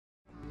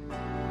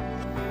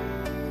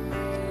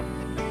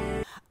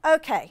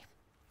Okay,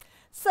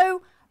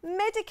 so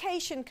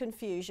medication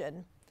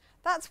confusion.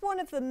 That's one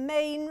of the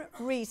main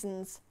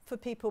reasons for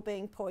people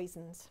being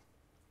poisoned.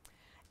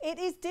 It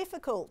is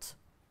difficult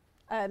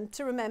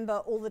to remember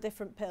all the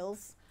different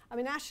pills. I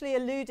mean, Ashley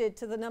alluded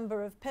to the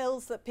number of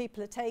pills that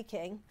people are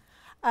taking,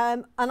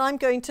 and I'm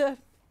going to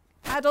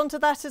add on to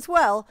that as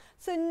well.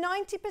 So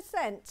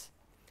 90%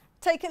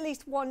 take at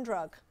least one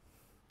drug.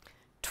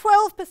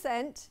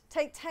 12%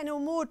 take 10 or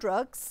more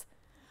drugs.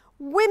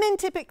 Women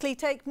typically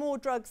take more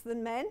drugs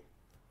than men.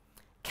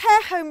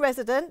 Care home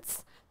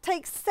residents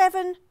take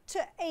 7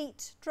 to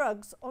 8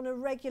 drugs on a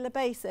regular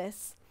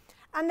basis.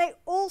 And they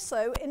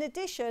also, in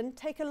addition,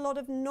 take a lot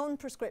of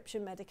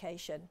non-prescription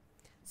medication.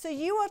 So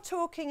you are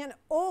talking an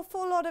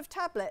awful lot of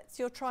tablets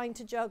you're trying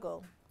to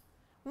juggle.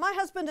 My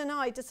husband and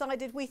I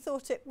decided we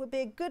thought it would be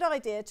a good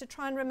idea to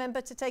try and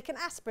remember to take an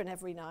aspirin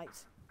every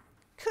night.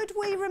 Could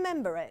we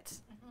remember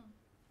it?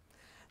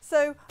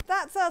 So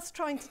that's us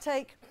trying to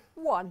take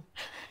one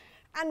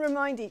and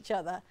remind each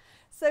other.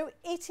 So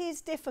it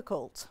is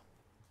difficult.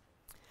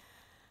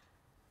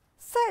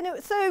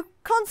 So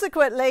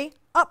consequently,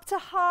 up to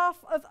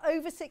half of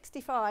over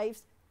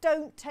 65s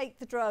don't take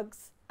the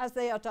drugs as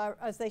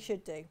they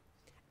should do.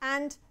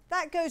 And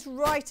that goes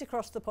right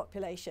across the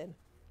population.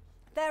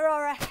 There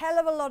are a hell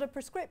of a lot of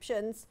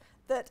prescriptions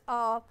that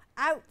are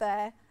out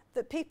there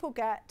that people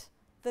get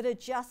that are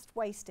just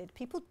wasted.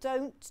 People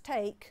don't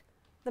take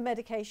the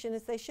medication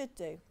as they should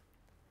do.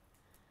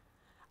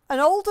 And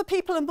older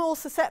people are more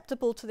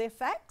susceptible to the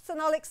effects, and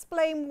I'll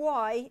explain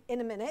why in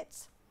a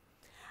minute.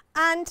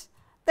 And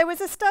there was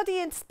a study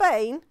in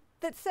Spain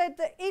that said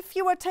that if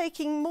you are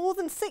taking more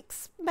than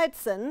 6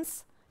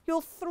 medicines,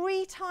 you're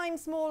 3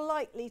 times more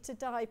likely to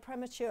die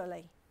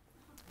prematurely.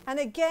 And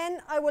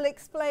again, I will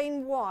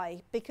explain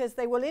why, because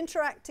they will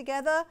interact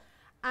together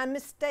and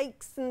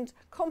mistakes and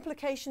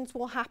complications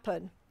will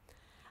happen.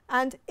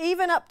 And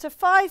even up to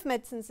 5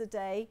 medicines a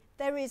day,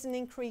 there is an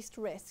increased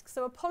risk.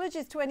 So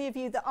apologies to any of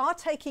you that are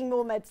taking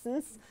more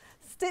medicines.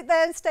 Sit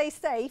there and stay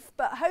safe,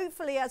 but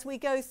hopefully as we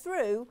go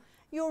through,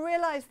 you'll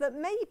realise that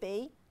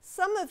maybe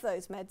some of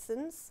those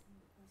medicines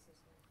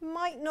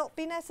might not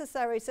be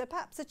necessary. So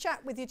perhaps a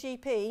chat with your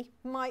GP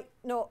might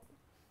not,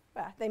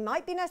 well, they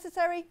might be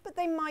necessary, but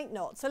they might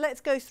not. So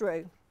let's go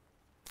through.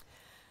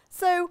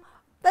 So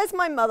there's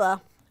my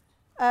mother.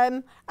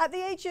 At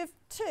the age of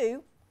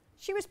 2,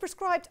 she was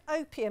prescribed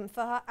opium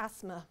for her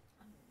asthma.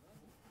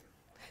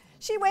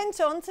 She went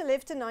on to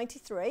live to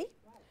 93,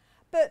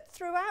 but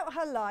throughout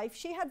her life,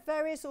 she had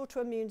various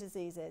autoimmune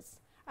diseases.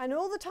 And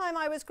all the time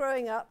I was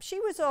growing up, she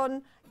was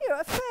on,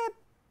 a fair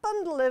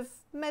bundle of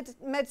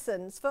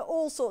medicines for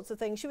all sorts of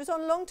things. She was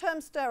on long-term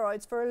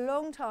steroids for a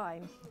long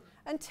time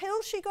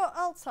until she got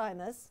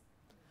Alzheimer's.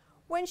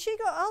 When she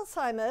got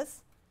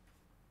Alzheimer's,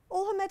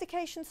 all her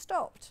medication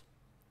stopped.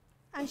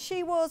 And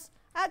she was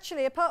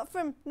actually, apart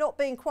from not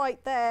being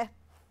quite there,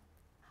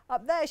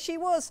 up there, she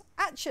was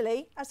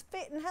actually as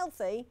fit and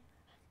healthy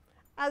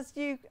as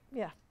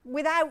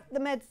without the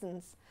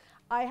medicines.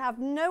 I have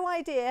no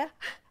idea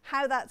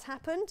how that's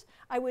happened.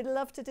 I would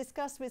love to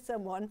discuss with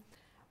someone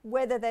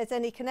whether there's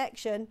any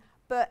connection,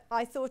 but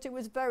I thought it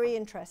was very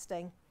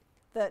interesting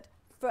that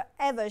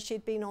forever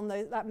she'd been on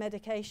that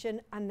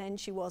medication and then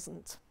she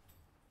wasn't.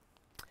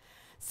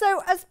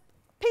 So as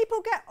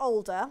people get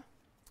older,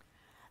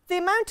 the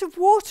amount of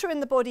water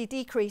in the body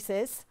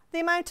decreases,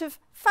 the amount of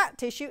fat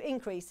tissue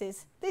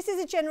increases. This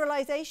is a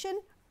generalization,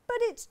 but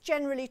it's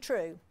generally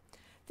true.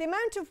 The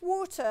amount of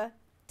water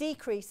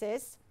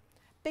decreases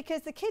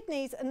because the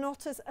kidneys are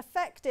not as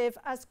effective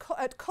as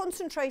at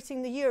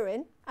concentrating the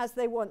urine as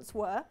they once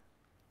were.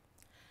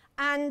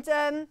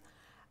 And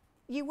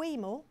you wee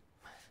more.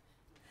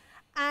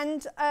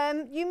 And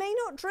you may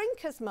not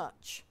drink as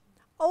much.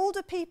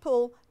 Older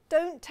people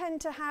don't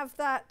tend to have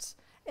that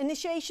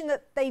initiation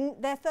that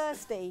they're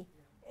thirsty.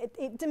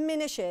 It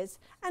diminishes.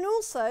 And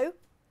also,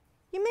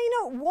 you may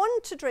not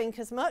want to drink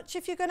as much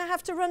if you're going to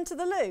have to run to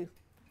the loo.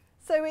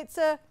 So it's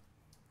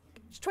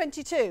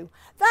 22.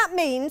 That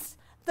means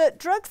that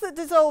drugs that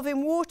dissolve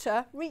in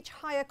water reach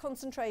higher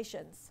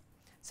concentrations.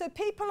 So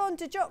people on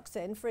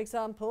digoxin, for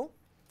example,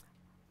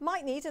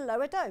 might need a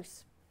lower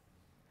dose.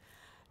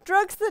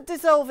 Drugs that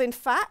dissolve in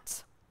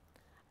fat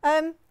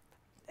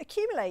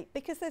accumulate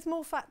because there's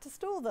more fat to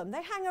store them.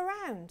 They hang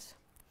around.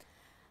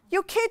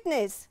 Your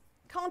kidneys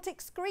can't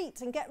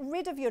excrete and get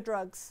rid of your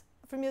drugs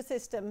from your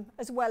system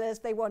as well as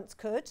they once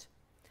could.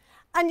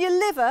 And your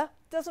liver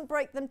doesn't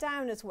break them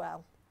down as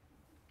well.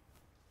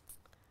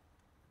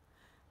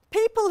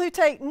 People who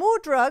take more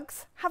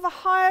drugs have a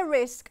higher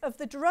risk of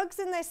the drugs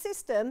in their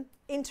system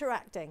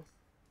interacting.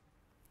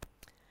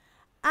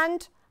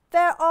 And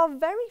there are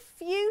very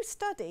few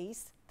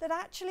studies that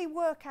actually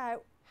work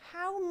out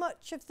how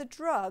much of the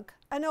drug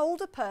an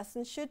older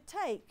person should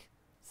take.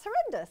 It's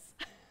horrendous.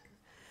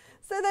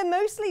 So they're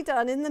mostly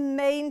done in the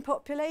main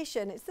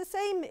population. It's the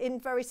same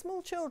in very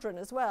small children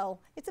as well.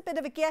 It's a bit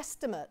of a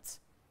guesstimate.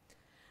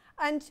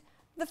 And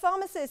the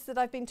pharmacists that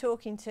I've been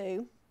talking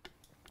to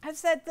have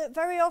said that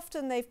very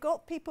often they've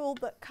got people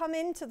that come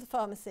into the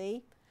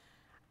pharmacy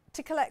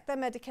to collect their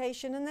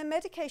medication, and their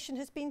medication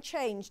has been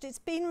changed, it's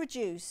been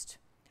reduced,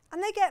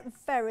 and they get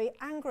very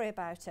angry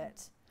about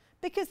it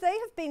because they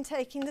have been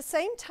taking the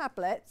same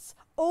tablets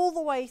all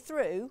the way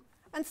through,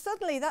 and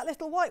suddenly that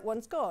little white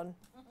one's gone.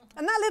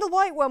 And that little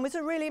white one was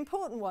a really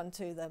important one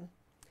to them.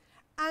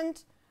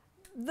 And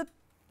the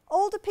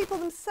older people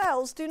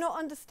themselves do not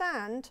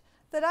understand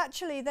that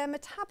actually their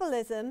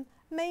metabolism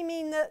may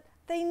mean that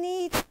they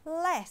need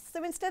less.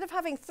 So instead of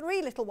having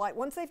 3 little white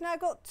ones, they've now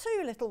got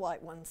 2 little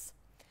white ones.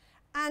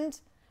 And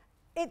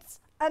it's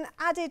an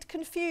added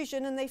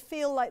confusion, and they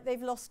feel like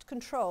they've lost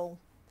control.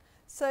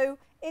 So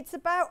it's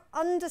about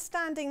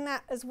understanding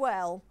that as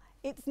well.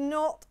 It's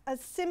not as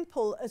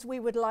simple as we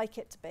would like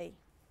it to be.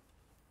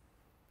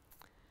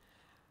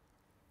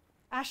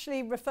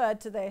 Ashley referred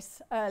to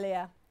this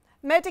earlier.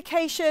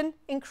 Medication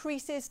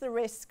increases the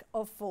risk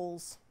of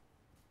falls.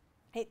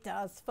 It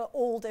does, for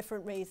all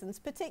different reasons,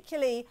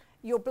 particularly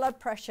your blood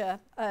pressure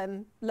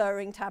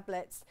lowering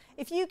tablets.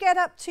 If you get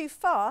up too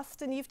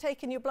fast and you've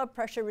taken your blood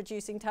pressure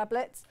reducing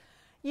tablets,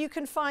 you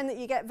can find that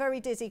you get very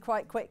dizzy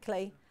quite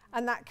quickly,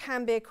 and that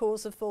can be a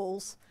cause of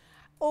falls.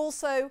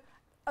 Also,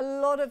 a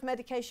lot of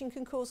medication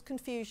can cause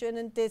confusion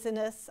and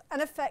dizziness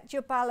and affect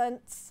your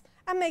balance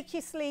and make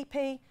you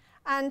sleepy,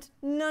 and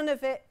none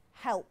of it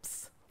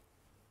helps.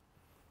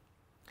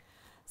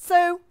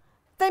 So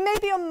they may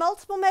be on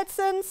multiple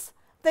medicines.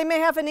 They may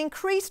have an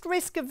increased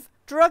risk of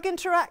drug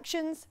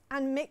interactions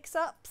and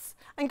mix-ups.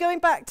 And going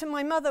back to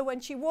my mother when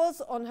she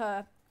was on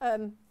her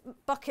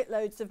bucket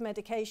loads of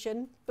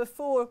medication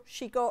before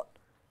she got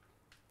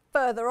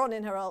further on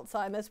in her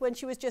Alzheimer's, when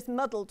she was just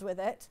muddled with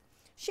it,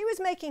 she was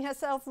making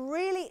herself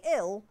really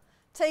ill,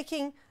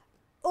 taking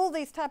all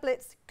these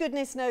tablets,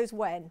 goodness knows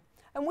when.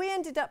 And we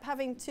ended up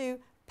having to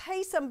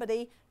pay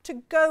somebody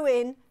to go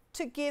in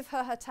to give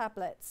her her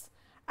tablets.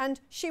 And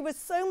she was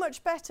so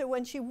much better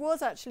when she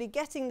was actually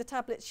getting the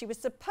tablets she was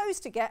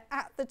supposed to get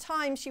at the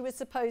time she was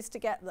supposed to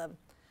get them,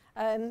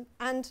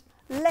 and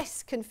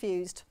less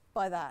confused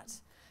by that.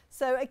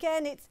 So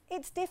again,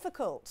 it's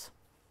difficult.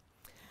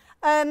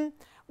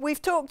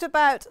 We've talked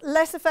about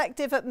less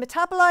effective at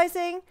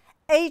metabolizing,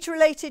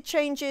 age-related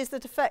changes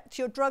that affect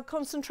your drug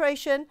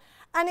concentration,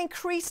 and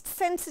increased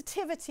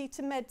sensitivity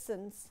to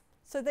medicines.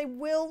 So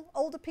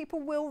older people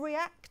will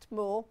react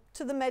more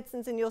to the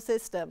medicines in your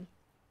system,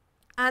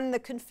 and the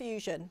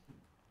confusion.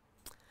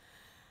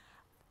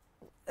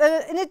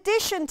 In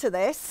addition to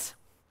this,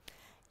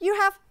 you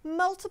have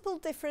multiple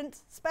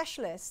different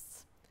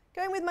specialists.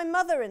 Going with my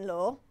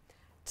mother-in-law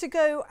to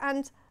go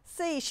and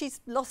see, she's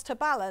lost her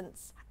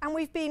balance, and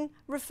we've been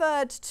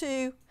referred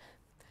to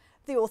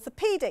the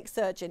orthopedic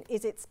surgeon,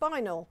 is it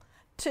spinal?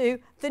 To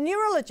the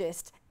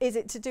neurologist, is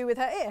it to do with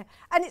her ear?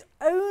 And it's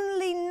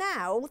only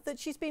now that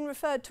she's been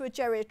referred to a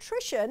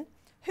geriatrician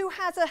who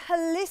has a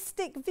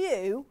holistic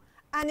view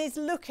and is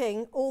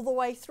looking all the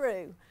way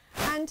through.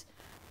 And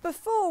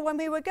before, when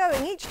we were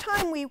going, each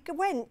time we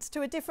went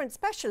to a different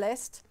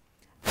specialist,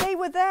 they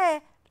were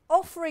there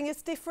offering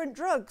us different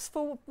drugs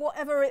for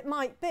whatever it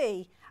might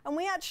be. And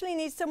we actually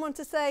need someone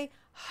to say,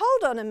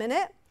 hold on a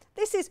minute,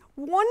 this is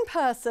one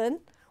person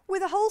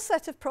with a whole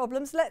set of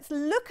problems. Let's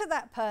look at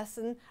that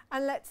person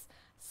and let's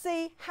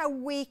see how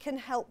we can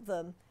help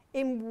them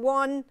in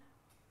one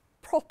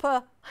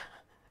proper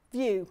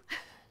view.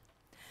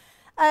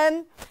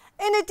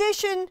 In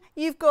addition,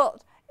 you've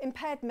got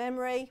impaired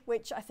memory,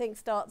 which I think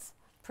starts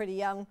pretty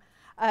young.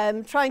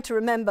 Trying to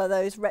remember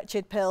those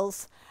wretched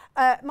pills.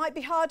 Might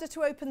be harder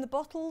to open the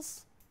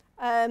bottles.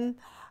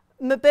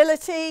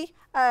 Mobility,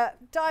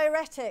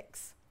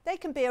 diuretics, they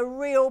can be a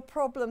real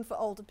problem for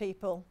older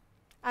people.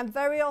 And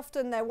very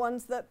often they're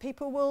ones that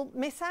people will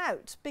miss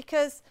out,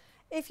 because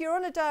if you're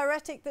on a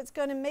diuretic that's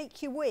going to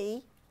make you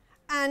wee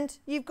and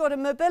you've got a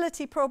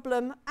mobility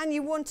problem and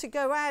you want to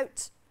go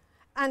out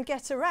and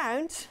get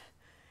around,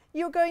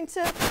 you're going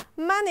to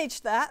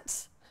manage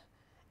that,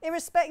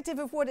 irrespective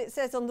of what it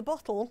says on the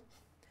bottle,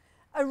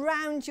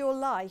 around your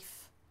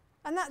life.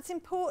 And that's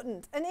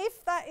important. And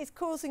if that is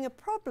causing a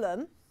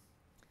problem,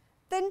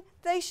 then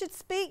they should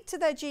speak to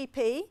their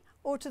GP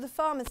or to the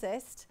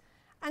pharmacist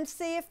and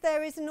see if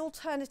there is an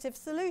alternative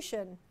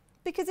solution.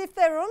 Because if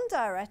they're on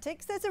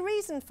diuretics, there's a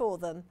reason for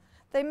them.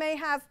 They may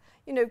have,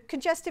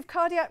 congestive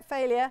cardiac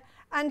failure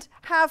and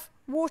have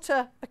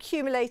water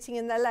accumulating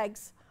in their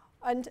legs.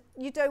 And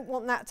you don't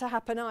want that to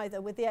happen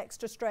either with the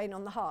extra strain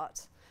on the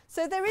heart.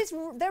 So there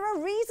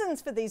are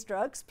reasons for these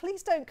drugs.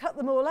 Please don't cut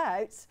them all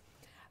out.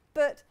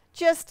 But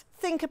just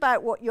think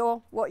about what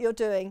you're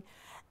doing.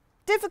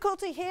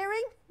 Difficulty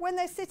hearing, when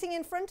they're sitting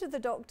in front of the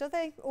doctor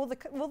or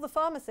the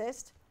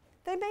pharmacist,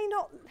 they may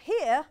not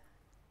hear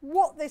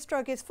what this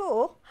drug is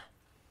for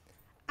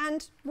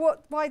and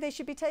why they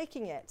should be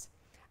taking it.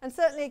 And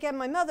certainly, again,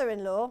 my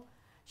mother-in-law,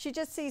 she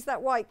just sees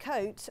that white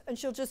coat and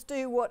she'll just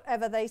do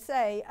whatever they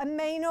say and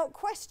may not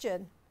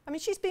question. I mean,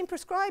 she's been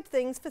prescribed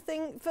things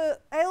for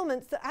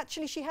ailments that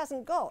actually she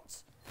hasn't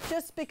got,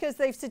 just because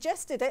they've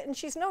suggested it and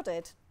she's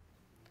nodded.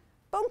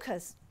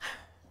 Bonkers.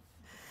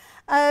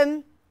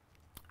 And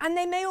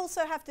they may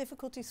also have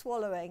difficulty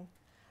swallowing.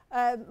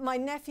 My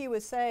nephew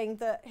was saying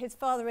that his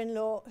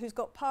father-in-law, who's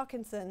got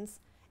Parkinson's,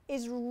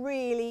 is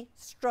really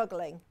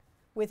struggling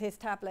with his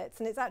tablets,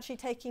 and it's actually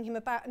taking him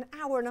about an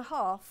hour and a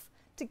half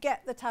to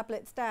get the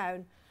tablets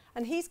down,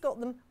 and he's got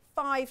them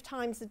 5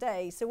 times a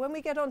day. So when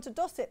we get onto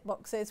Docet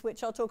boxes,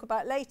 which I'll talk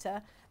about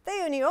later,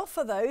 they only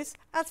offer those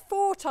as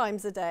 4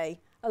 times a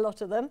day, a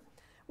lot of them,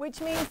 which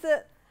means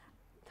that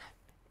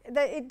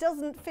it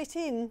doesn't fit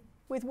in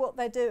with what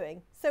they're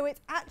doing. So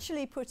it's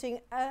actually putting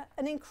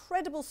an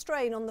incredible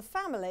strain on the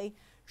family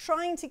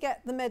trying to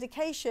get the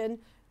medication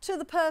to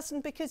the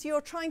person, because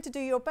you're trying to do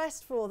your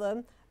best for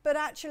them, but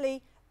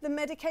actually the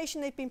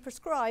medication they've been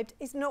prescribed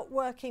is not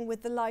working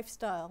with the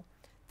lifestyle.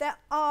 There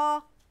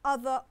are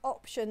other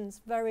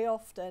options very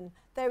often.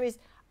 There is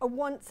a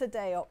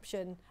once-a-day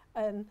option,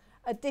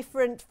 a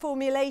different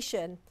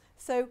formulation.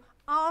 So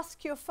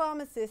ask your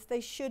pharmacist,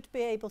 they should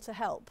be able to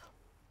help.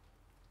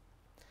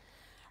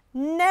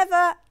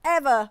 Never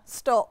ever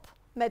stop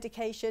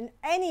medication,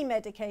 any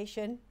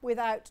medication,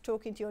 without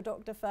talking to your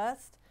doctor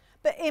first.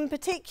 But in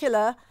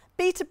particular,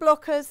 beta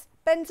blockers,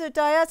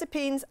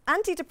 benzodiazepines,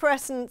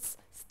 antidepressants,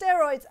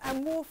 steroids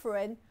and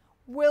warfarin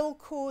will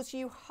cause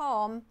you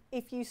harm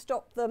if you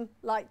stop them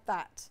like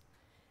that.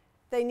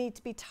 They need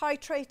to be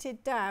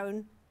titrated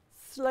down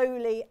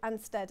slowly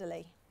and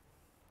steadily.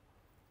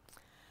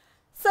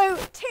 So,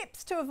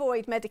 tips to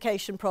avoid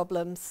medication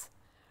problems.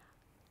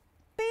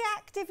 Be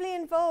actively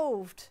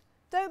involved.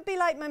 Don't be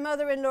like my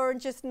mother-in-law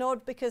and just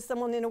nod because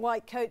someone in a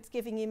white coat's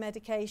giving you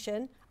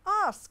medication.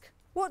 Ask,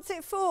 what's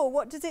it for?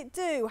 What does it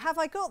do? Have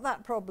I got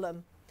that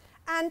problem?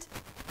 And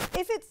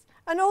if it's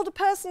an older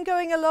person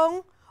going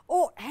along,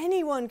 or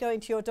anyone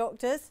going to your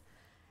doctors,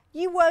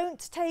 you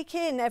won't take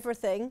in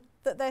everything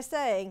that they're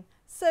saying.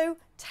 So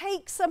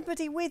take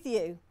somebody with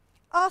you.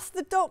 Ask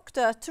the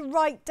doctor to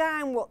write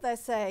down what they're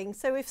saying.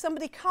 So if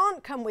somebody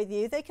can't come with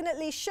you, they can at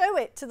least show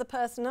it to the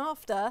person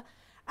after,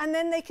 and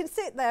then they can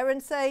sit there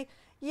and say,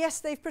 yes,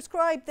 they've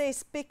prescribed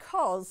this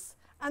because,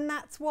 and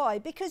that's why,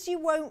 because you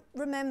won't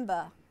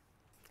remember.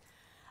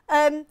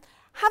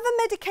 Have a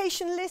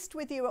medication list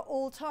with you at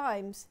all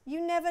times.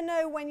 You never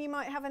know when you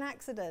might have an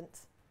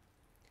accident.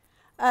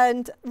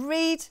 And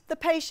read the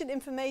patient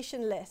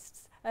information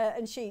lists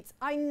and sheets.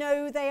 I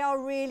know they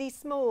are really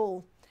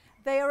small.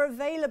 They are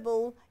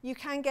available. You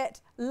can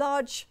get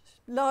large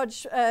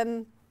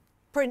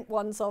print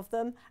ones of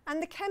them,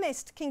 and the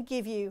chemist can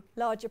give you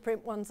larger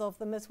print ones of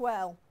them as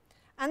well.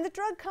 And the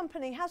drug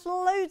company has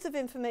loads of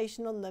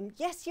information on them.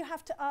 Yes, you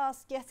have to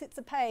ask. Yes, it's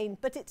a pain,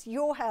 but it's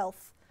your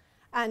health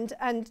and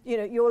you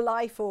know, your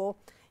life or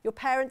your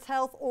parents'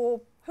 health or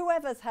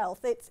whoever's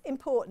health. It's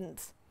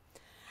important.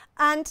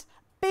 And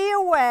be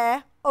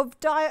aware of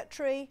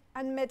dietary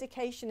and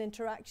medication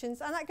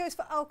interactions, and that goes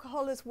for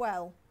alcohol as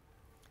well.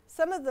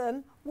 Some of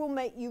them will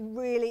make you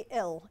really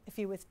ill if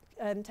you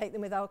take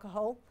them with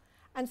alcohol,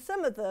 and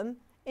some of them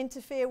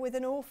interfere with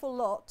an awful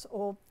lot,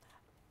 or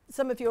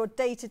some of your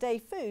day-to-day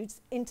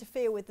foods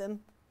interfere with them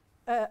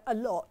a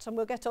lot, and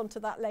we'll get onto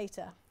that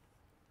later.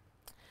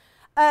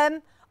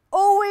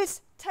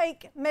 Always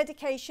take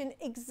medication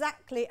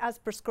exactly as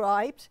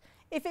prescribed.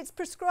 If it's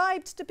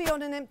prescribed to be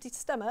on an empty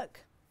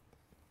stomach,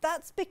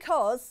 that's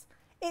because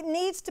it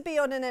needs to be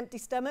on an empty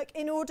stomach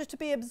in order to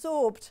be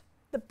absorbed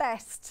the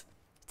best,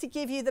 to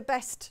give you the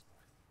best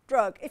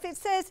drug. If it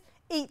says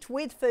eat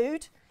with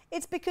food,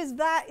 it's because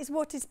that is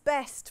what is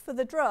best for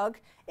the drug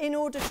in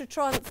order to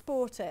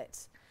transport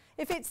it.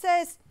 If it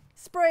says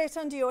spray it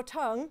under your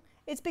tongue,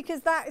 it's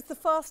because that is the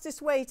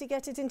fastest way to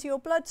get it into your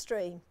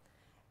bloodstream.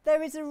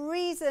 There is a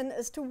reason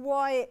as to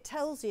why it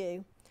tells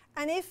you.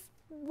 And if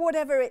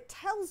whatever it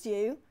tells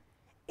you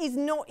is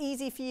not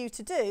easy for you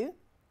to do,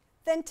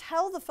 then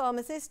tell the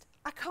pharmacist,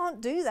 I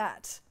can't do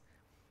that.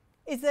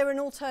 Is there an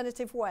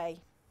alternative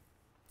way?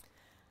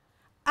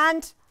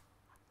 And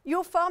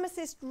your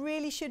pharmacist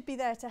really should be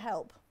there to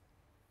help.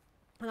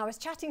 And I was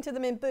chatting to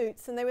them in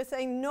Boots, and they were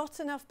saying not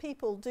enough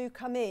people do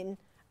come in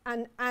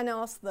and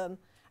ask them.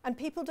 And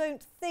people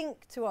don't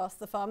think to ask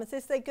the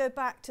pharmacist, they go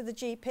back to the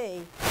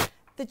GP.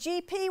 The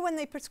GP, when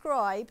they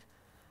prescribe,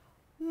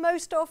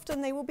 most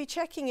often they will be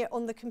checking it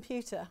on the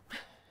computer.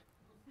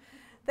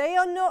 They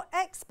are not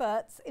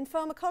experts in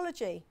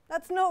pharmacology.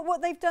 That's not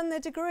what they've done their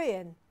degree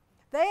in.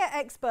 They are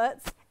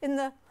experts in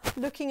the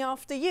looking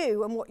after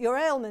you and what your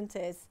ailment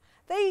is.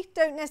 They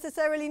don't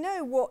necessarily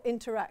know what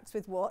interacts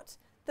with what.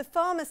 The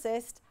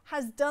pharmacist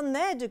has done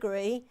their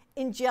degree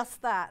in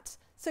just that.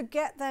 So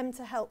get them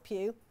to help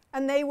you,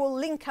 and they will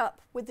link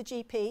up with the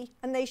GP,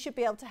 and they should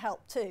be able to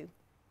help too.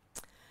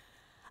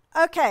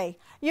 Okay,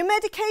 your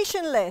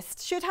medication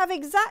list should have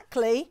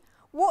exactly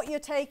what you're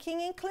taking,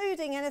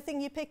 including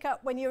anything you pick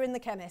up when you're in the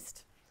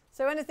chemist.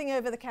 So anything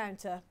over the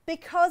counter,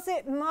 because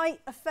it might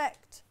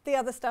affect the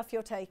other stuff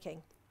you're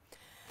taking.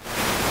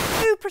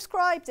 Who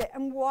prescribed it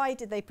and why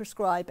did they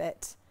prescribe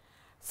it?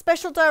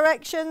 Special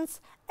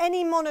directions,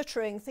 any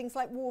monitoring, things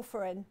like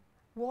warfarin,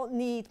 what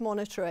need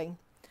monitoring.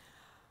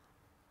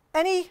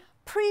 Any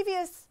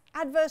previous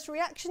adverse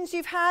reactions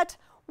you've had,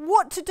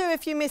 what to do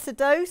if you miss a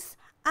dose,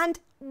 and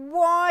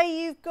why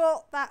you've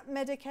got that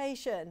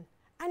medication.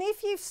 And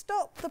if you've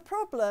stopped the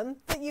problem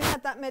that you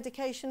had that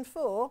medication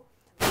for,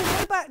 then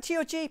go back to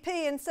your GP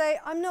and say,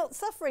 I'm not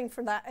suffering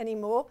from that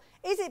anymore.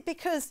 Is it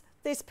because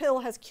this pill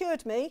has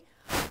cured me,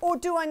 or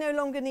do I no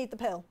longer need the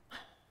pill?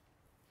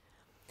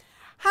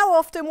 How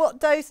often, what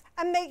dose,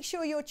 and make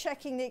sure you're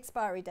checking the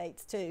expiry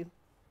dates too.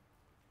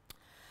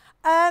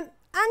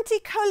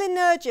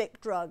 Anticholinergic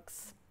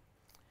drugs.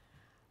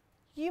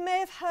 You may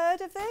have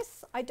heard of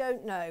this, I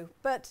don't know,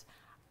 but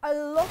a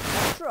lot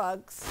of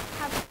drugs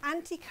have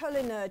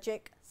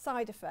anticholinergic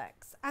side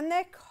effects, and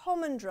they're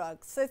common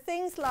drugs. So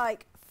things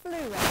like flu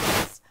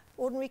remedies,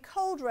 ordinary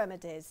cold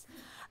remedies,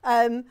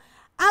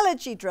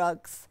 allergy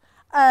drugs,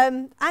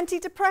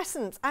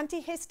 antidepressants,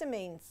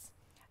 antihistamines.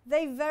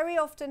 They very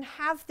often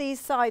have these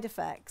side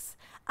effects,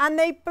 and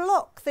they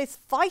block this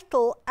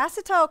vital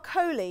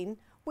acetylcholine,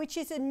 which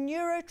is a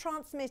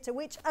neurotransmitter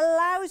which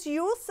allows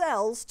your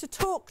cells to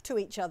talk to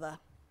each other.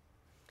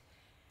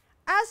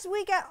 As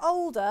we get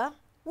older,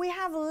 we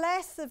have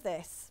less of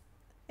this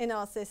in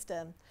our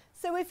system.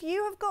 So if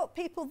you have got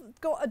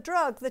a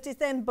drug that is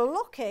then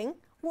blocking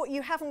what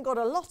you haven't got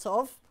a lot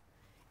of,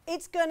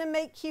 it's going to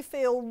make you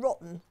feel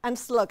rotten and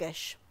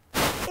sluggish.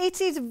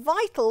 It is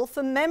vital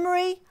for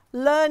memory,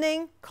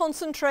 learning,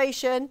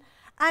 concentration,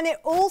 and it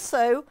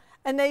also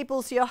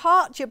enables your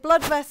heart, your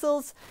blood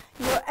vessels,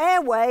 your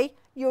airway,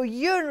 your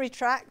urinary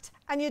tract,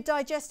 and your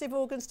digestive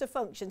organs to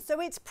function. So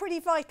it's pretty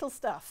vital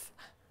stuff.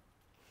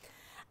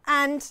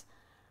 And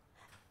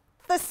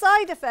the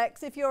side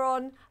effects, if you're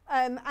on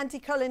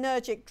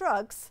anticholinergic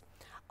drugs,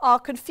 are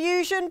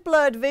confusion,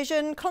 blurred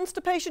vision,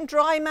 constipation,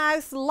 dry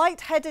mouth,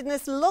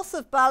 lightheadedness, loss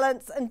of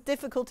balance, and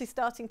difficulty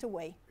starting to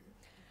wee.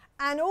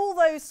 And all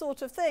those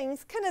sort of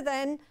things can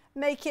then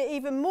make it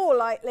even more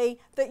likely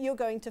that you're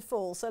going to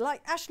fall. So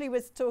like Ashley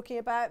was talking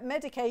about,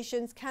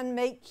 medications can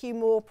make you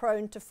more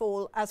prone to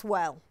fall as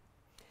well.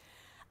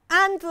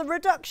 And the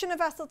reduction of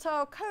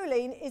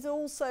acetylcholine is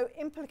also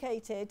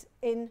implicated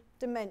in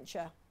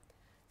dementia.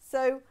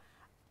 So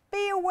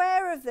be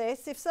aware of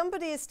this. If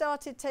somebody has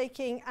started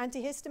taking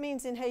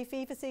antihistamines in hay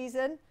fever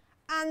season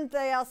and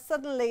they are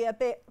suddenly a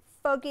bit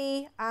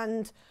foggy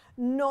and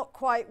not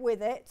quite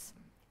with it,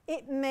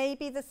 it may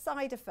be the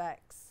side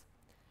effects.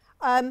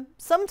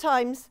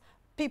 Sometimes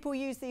people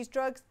use these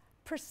drugs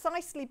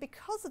precisely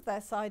because of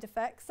their side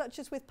effects, such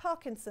as with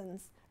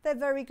Parkinson's. They're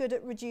very good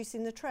at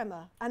reducing the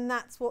tremor, and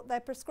that's what they're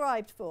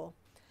prescribed for.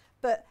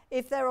 But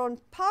if they're on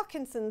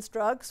Parkinson's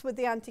drugs with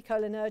the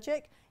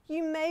anticholinergic,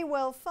 you may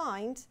well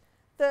find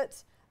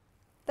that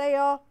they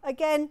are,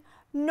 again,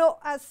 not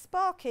as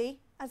sparky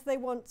as they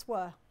once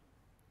were.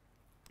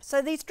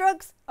 So these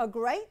drugs are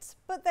great,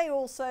 but they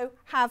also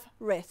have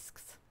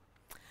risks.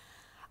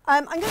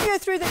 I'm going to go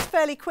through this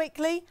fairly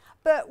quickly,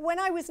 but when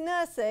I was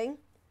nursing,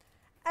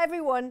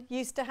 everyone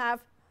used to have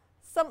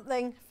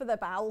something for their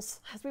bowels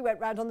as we went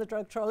round on the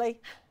drug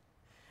trolley.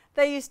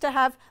 They used to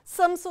have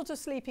some sort of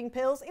sleeping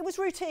pills. It was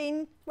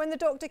routine. When the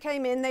doctor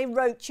came in, they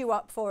wrote you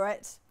up for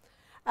it.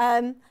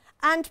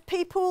 And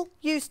people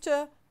used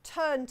to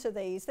turn to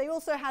these. They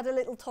also had a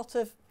little tot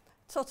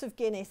of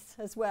Guinness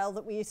as well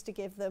that we used to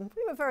give them.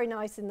 We were very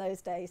nice in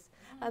those days,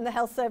 and the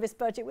health service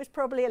budget was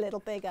probably a little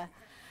bigger.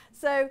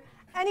 So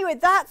anyway,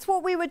 that's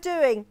what we were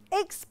doing.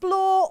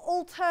 Explore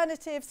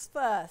alternatives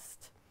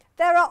first.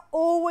 There are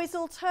always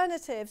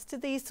alternatives to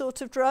these sort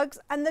of drugs,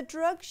 and the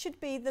drug should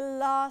be the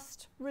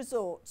last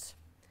resort.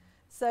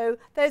 So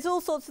there's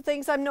all sorts of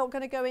things. I'm not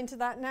going to go into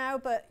that now,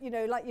 but you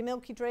know, like your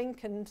milky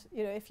drink, and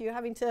you know, if you're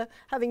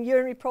having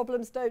urinary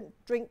problems, don't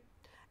drink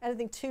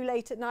anything too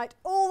late at night.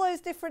 All those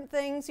different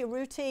things, your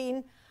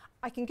routine,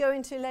 I can go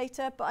into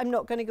later, but I'm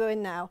not going to go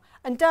in now.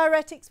 And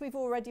diuretics we've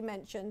already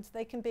mentioned.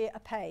 They can be a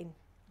pain.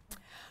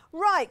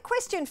 Right,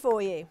 question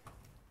for you.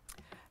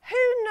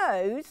 Who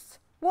knows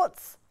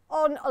what's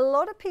on a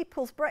lot of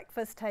people's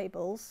breakfast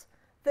tables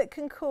that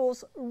can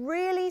cause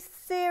really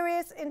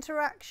serious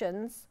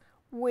interactions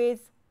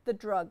with the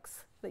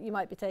drugs that you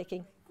might be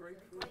taking?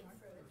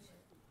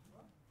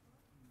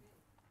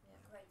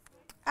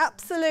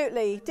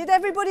 Absolutely. Did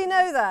everybody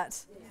know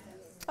that?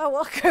 Yes. Oh,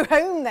 I'll go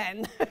home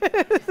then.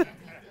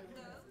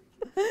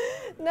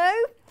 No?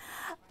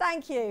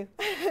 Thank you.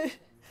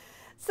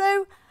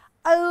 So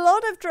a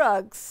lot of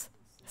drugs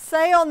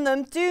say on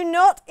them, do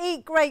not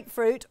eat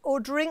grapefruit or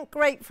drink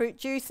grapefruit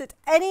juice at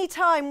any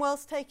time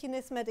whilst taking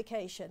this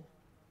medication.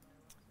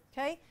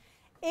 Okay?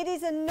 It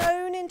is a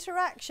known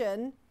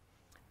interaction,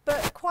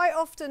 but quite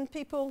often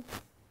people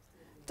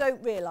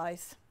don't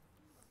realise.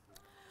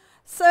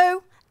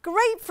 So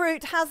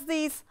grapefruit has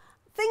these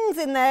things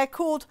in there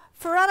called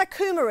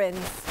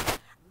furanocoumarins,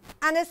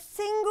 and a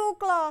single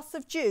glass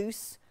of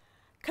juice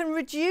can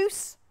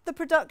reduce the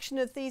production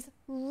of these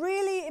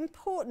really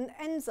important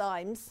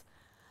enzymes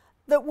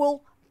that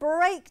will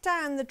break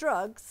down the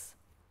drugs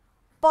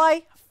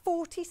by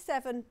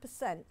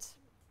 47%.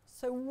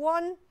 So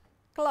one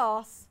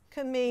glass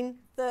can mean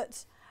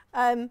that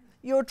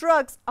your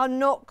drugs are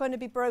not going to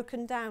be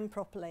broken down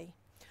properly,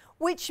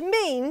 which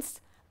means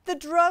the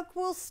drug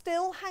will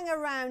still hang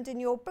around in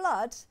your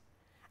blood,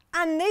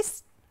 and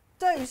this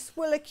dose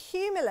will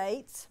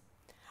accumulate,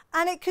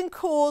 and it can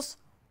cause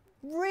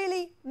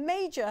really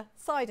major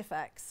side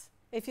effects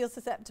if you're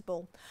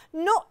susceptible.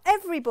 Not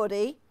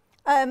everybody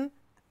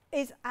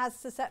is as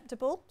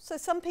susceptible, so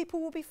some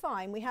people will be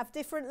fine. We have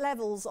different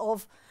levels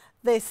of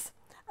this,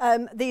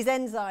 these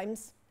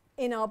enzymes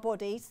in our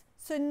bodies,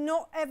 so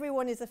not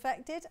everyone is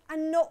affected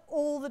and not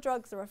all the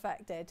drugs are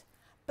affected.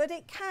 But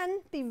it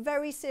can be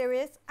very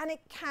serious and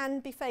it can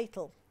be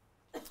fatal.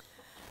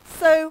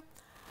 So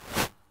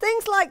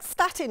things like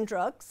statin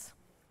drugs,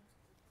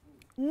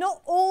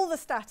 not all the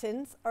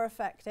statins are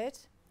affected,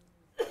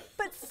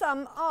 but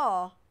some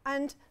are.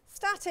 And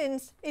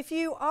statins, if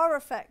you are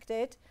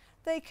affected,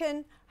 they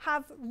can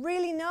have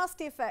really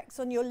nasty effects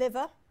on your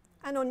liver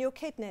and on your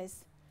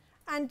kidneys.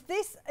 And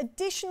this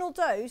additional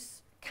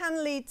dose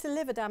can lead to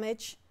liver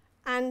damage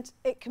and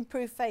it can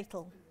prove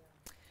fatal.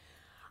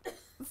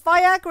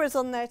 Viagra's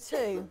on there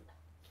too.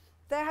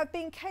 There have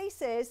been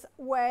cases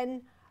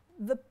when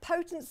the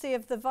potency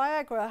of the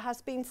Viagra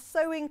has been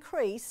so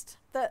increased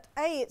that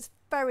A, it's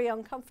very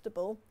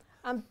uncomfortable,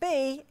 and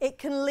B, it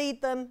can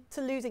lead them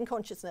to losing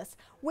consciousness,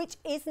 which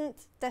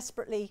isn't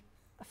desperately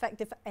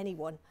effective for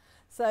anyone.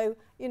 So,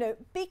 you know,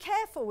 be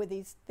careful with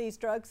these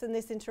drugs and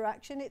this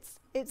interaction.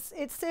 It's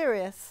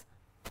serious.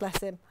 Bless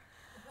him.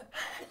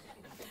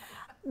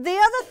 The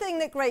other thing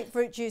that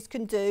grapefruit juice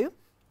can do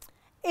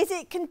is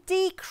it can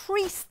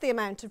decrease the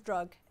amount of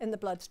drug in the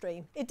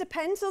bloodstream. It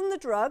depends on the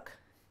drug.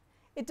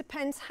 It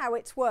depends how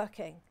it's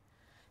working.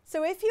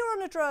 So if you're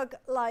on a drug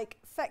like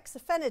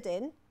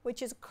fexofenadine,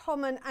 which is a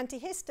common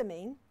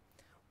antihistamine,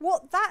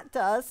 what that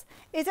does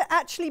is it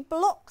actually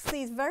blocks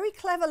these very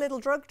clever little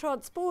drug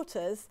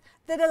transporters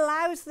that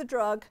allows the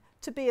drug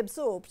to be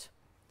absorbed.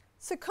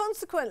 So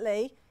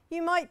consequently,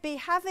 you might be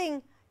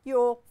having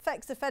your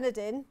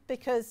fexofenadine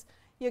because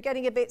you're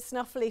getting a bit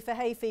snuffly for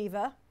hay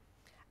fever,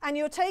 and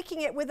you're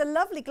taking it with a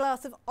lovely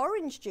glass of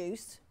orange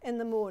juice in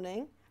the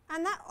morning,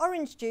 and that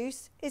orange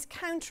juice is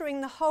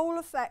countering the whole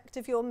effect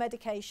of your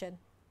medication.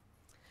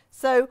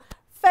 So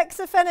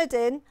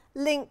fexofenadine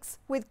links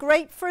with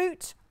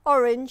grapefruit,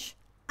 orange,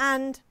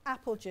 and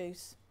apple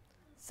juice.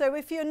 So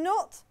if you're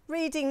not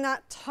reading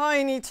that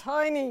tiny,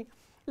 tiny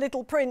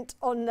little print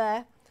on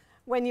there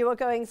when you are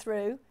going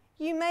through,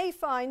 you may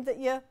find that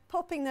you're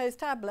popping those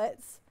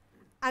tablets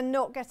and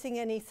not getting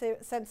any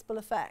sensible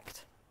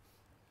effect.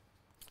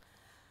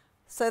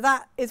 So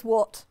that is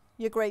what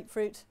your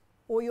grapefruit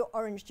or your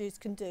orange juice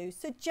can do.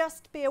 So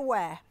just be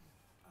aware.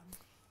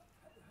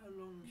 How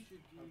long should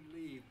you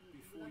leave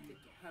before you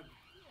have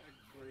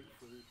a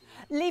grapefruit?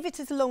 Leave it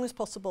as long as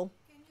possible.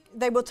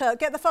 They will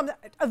get the fun.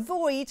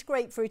 Avoid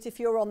grapefruit if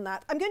you're on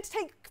that. I'm going to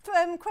take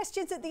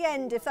questions at the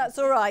end if that's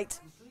all right.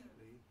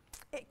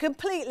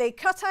 Completely.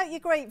 Cut out your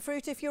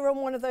grapefruit if you're on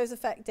one of those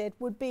affected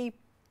would be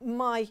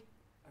my... Okay.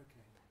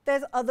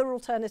 There's other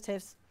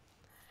alternatives.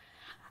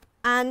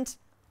 And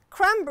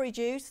cranberry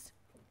juice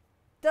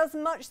does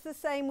much the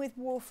same with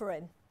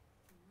warfarin.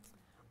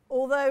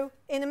 Although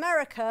in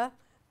America,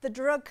 the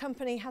drug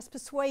company has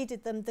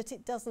persuaded them that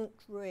it doesn't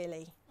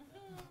really.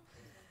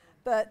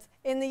 But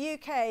in the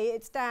UK,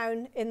 it's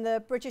down in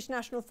the British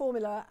National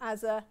Formula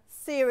as a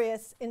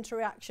serious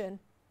interaction.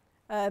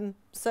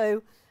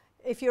 So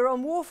if you're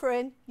on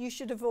warfarin, you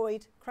should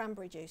avoid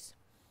cranberry juice.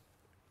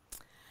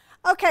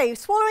 Okay,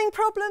 swallowing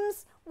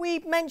problems, we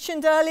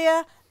mentioned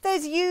earlier.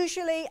 There's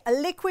usually a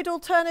liquid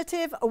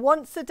alternative, a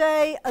once a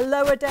day, a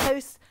lower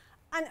dose,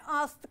 and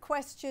ask the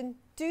question,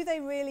 do they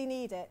really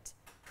need it?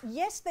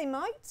 Yes, they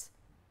might,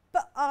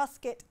 but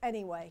ask it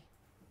anyway.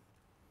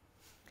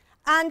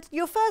 And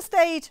your first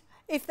aid,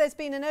 if there's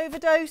been an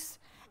overdose,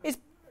 is...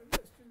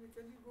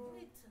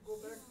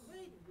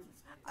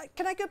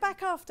 Can I go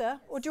back after,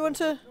 or do you want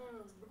to...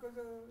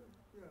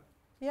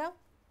 Yeah?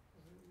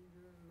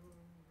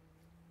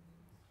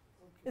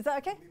 Is that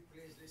okay?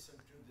 Please listen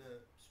to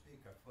the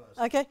speaker first.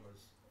 Okay.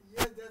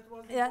 Yeah, that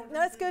was Yeah,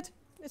 no, it's good.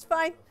 It's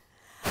fine.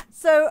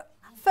 So,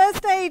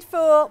 first aid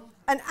for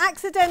an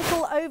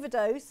accidental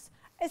overdose,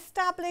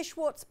 establish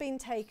what's been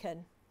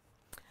taken.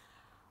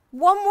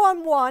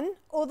 111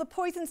 or the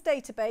poisons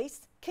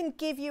database can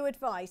give you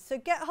advice. So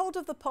get hold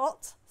of the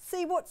pot,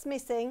 see what's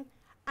missing,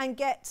 and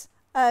get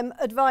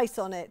advice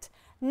on it.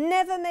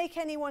 Never make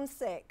anyone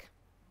sick.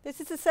 This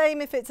is the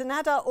same if it's an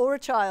adult or a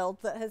child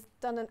that has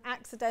done an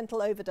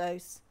accidental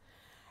overdose.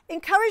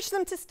 Encourage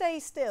them to stay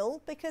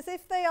still, because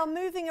if they are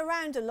moving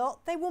around a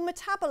lot, they will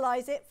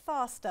metabolize it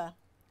faster.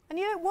 And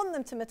you don't want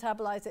them to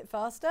metabolize it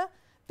faster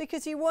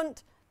because you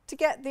want to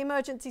get the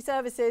emergency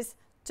services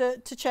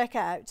to check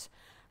out.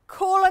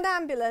 Call an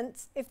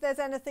ambulance if there's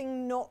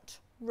anything not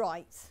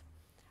right.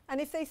 And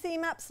if they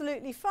seem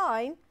absolutely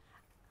fine,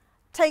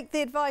 take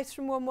the advice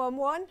from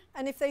 111,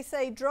 and if they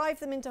say drive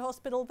them into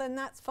hospital, then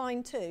that's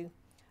fine too.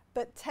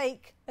 But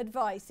take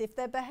advice. If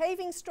they're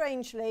behaving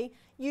strangely,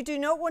 you do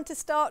not want to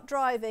start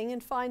driving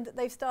and find that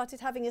they've started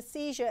having a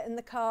seizure in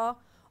the car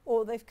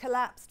or they've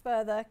collapsed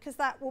further, because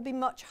that will be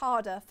much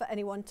harder for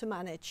anyone to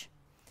manage.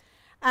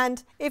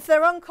 And if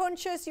they're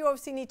unconscious, you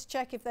obviously need to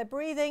check if they're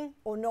breathing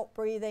or not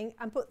breathing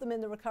and put them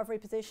in the recovery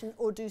position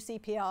or do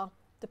CPR,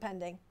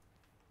 depending.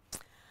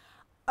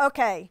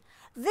 Okay,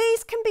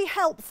 these can be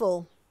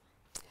helpful.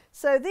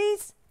 So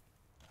these,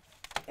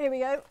 here we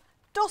go,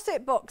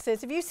 Dosset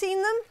boxes. Have you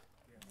seen them?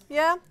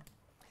 Yeah?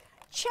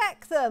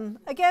 Check them.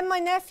 Again, my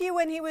nephew,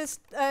 when he was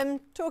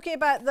talking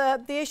about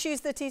the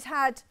issues that he's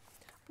had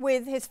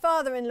with his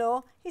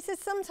father-in-law, he says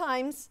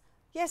sometimes,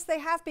 yes, they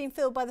have been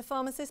filled by the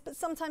pharmacist, but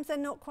sometimes they're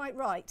not quite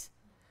right.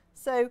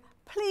 So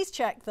please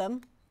check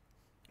them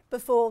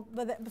before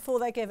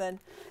they're given.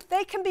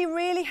 They can be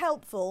really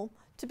helpful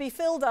to be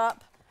filled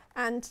up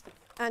and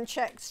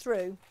checked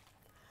through.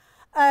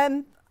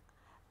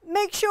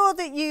 Make sure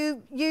that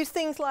you use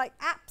things like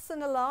apps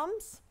and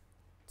alarms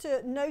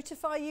to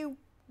notify you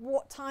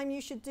what time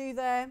you should do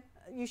that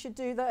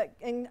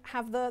and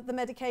have the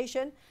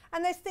medication.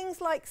 And there's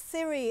things like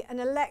Siri and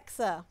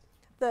Alexa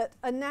that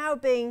are now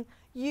being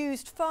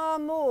used far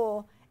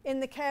more in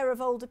the care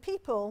of older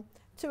people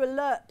to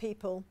alert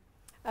people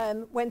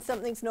when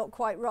something's not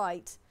quite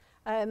right.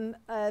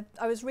 I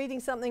was reading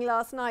something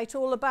last night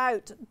all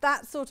about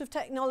that sort of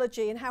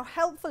technology and how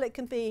helpful it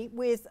can be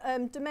with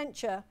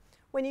dementia,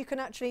 when you can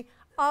actually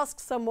ask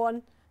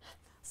someone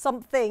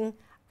something,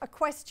 a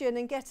question,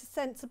 and get a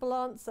sensible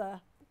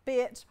answer, be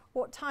it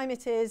what time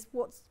it is,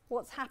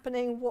 what's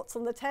happening, what's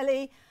on the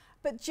telly,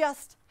 but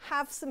just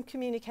have some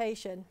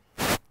communication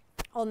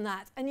on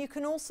that. And you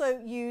can also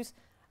use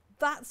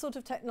that sort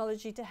of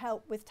technology to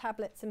help with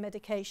tablets and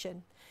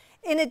medication.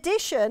 In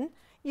addition,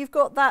 you've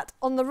got that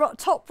on the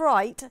top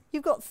right,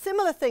 you've got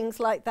similar things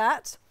like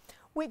that,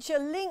 which are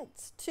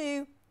linked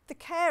to the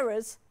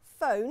carer's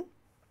phone,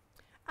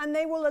 and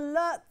they will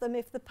alert them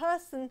if the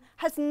person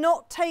has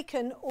not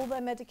taken all their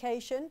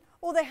medication,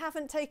 or they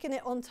haven't taken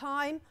it on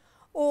time,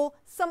 or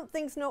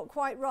something's not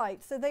quite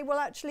right. So they will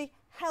actually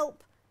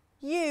help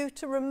you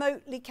to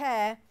remotely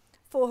care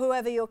for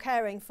whoever you're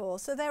caring for.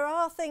 So there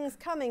are things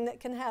coming that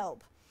can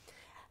help.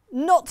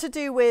 Not to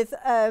do with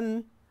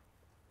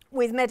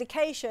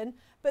medication,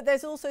 but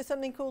there's also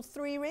something called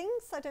 3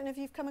 rings. I don't know if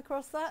you've come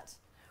across that,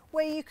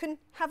 where you can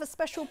have a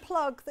special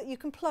plug that you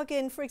can plug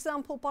in, for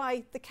example,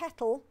 by the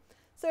kettle.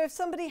 So if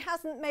somebody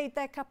hasn't made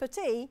their cup of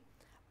tea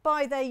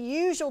by their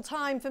usual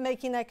time for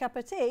making their cup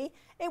of tea,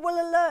 it will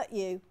alert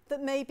you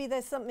that maybe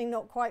there's something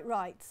not quite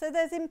right. So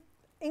there's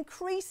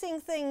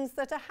increasing things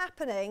that are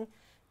happening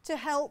to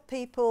help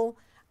people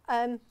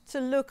to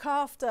look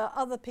after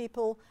other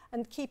people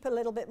and keep a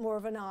little bit more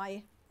of an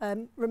eye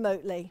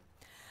remotely.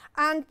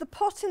 And the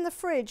pot in the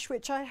fridge,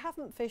 which I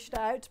haven't fished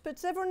out, but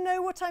does everyone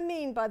know what I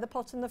mean by the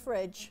pot in the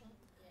fridge?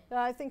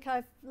 I think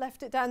I've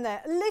left it down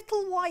there. A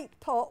little white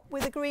pot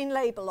with a green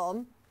label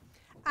on,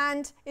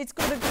 and it's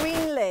got a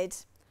green lid.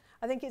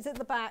 I think it's at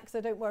the back, so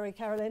don't worry,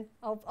 Carolyn.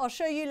 I'll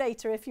show you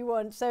later if you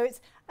want. So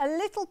it's a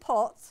little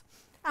pot,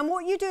 and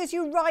what you do is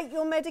you write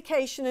your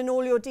medication and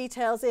all your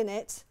details in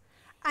it,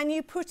 and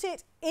you put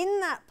it in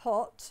that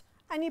pot,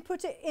 and you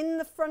put it in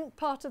the front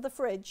part of the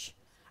fridge.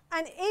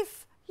 And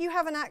if you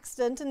have an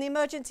accident and the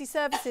emergency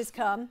services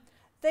come,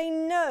 they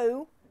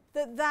know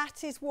that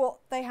that is what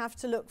they have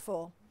to look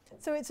for.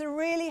 So it's a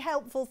really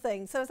helpful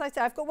thing. So as I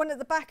say, I've got one at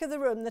the back of the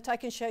room that I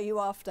can show you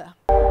after.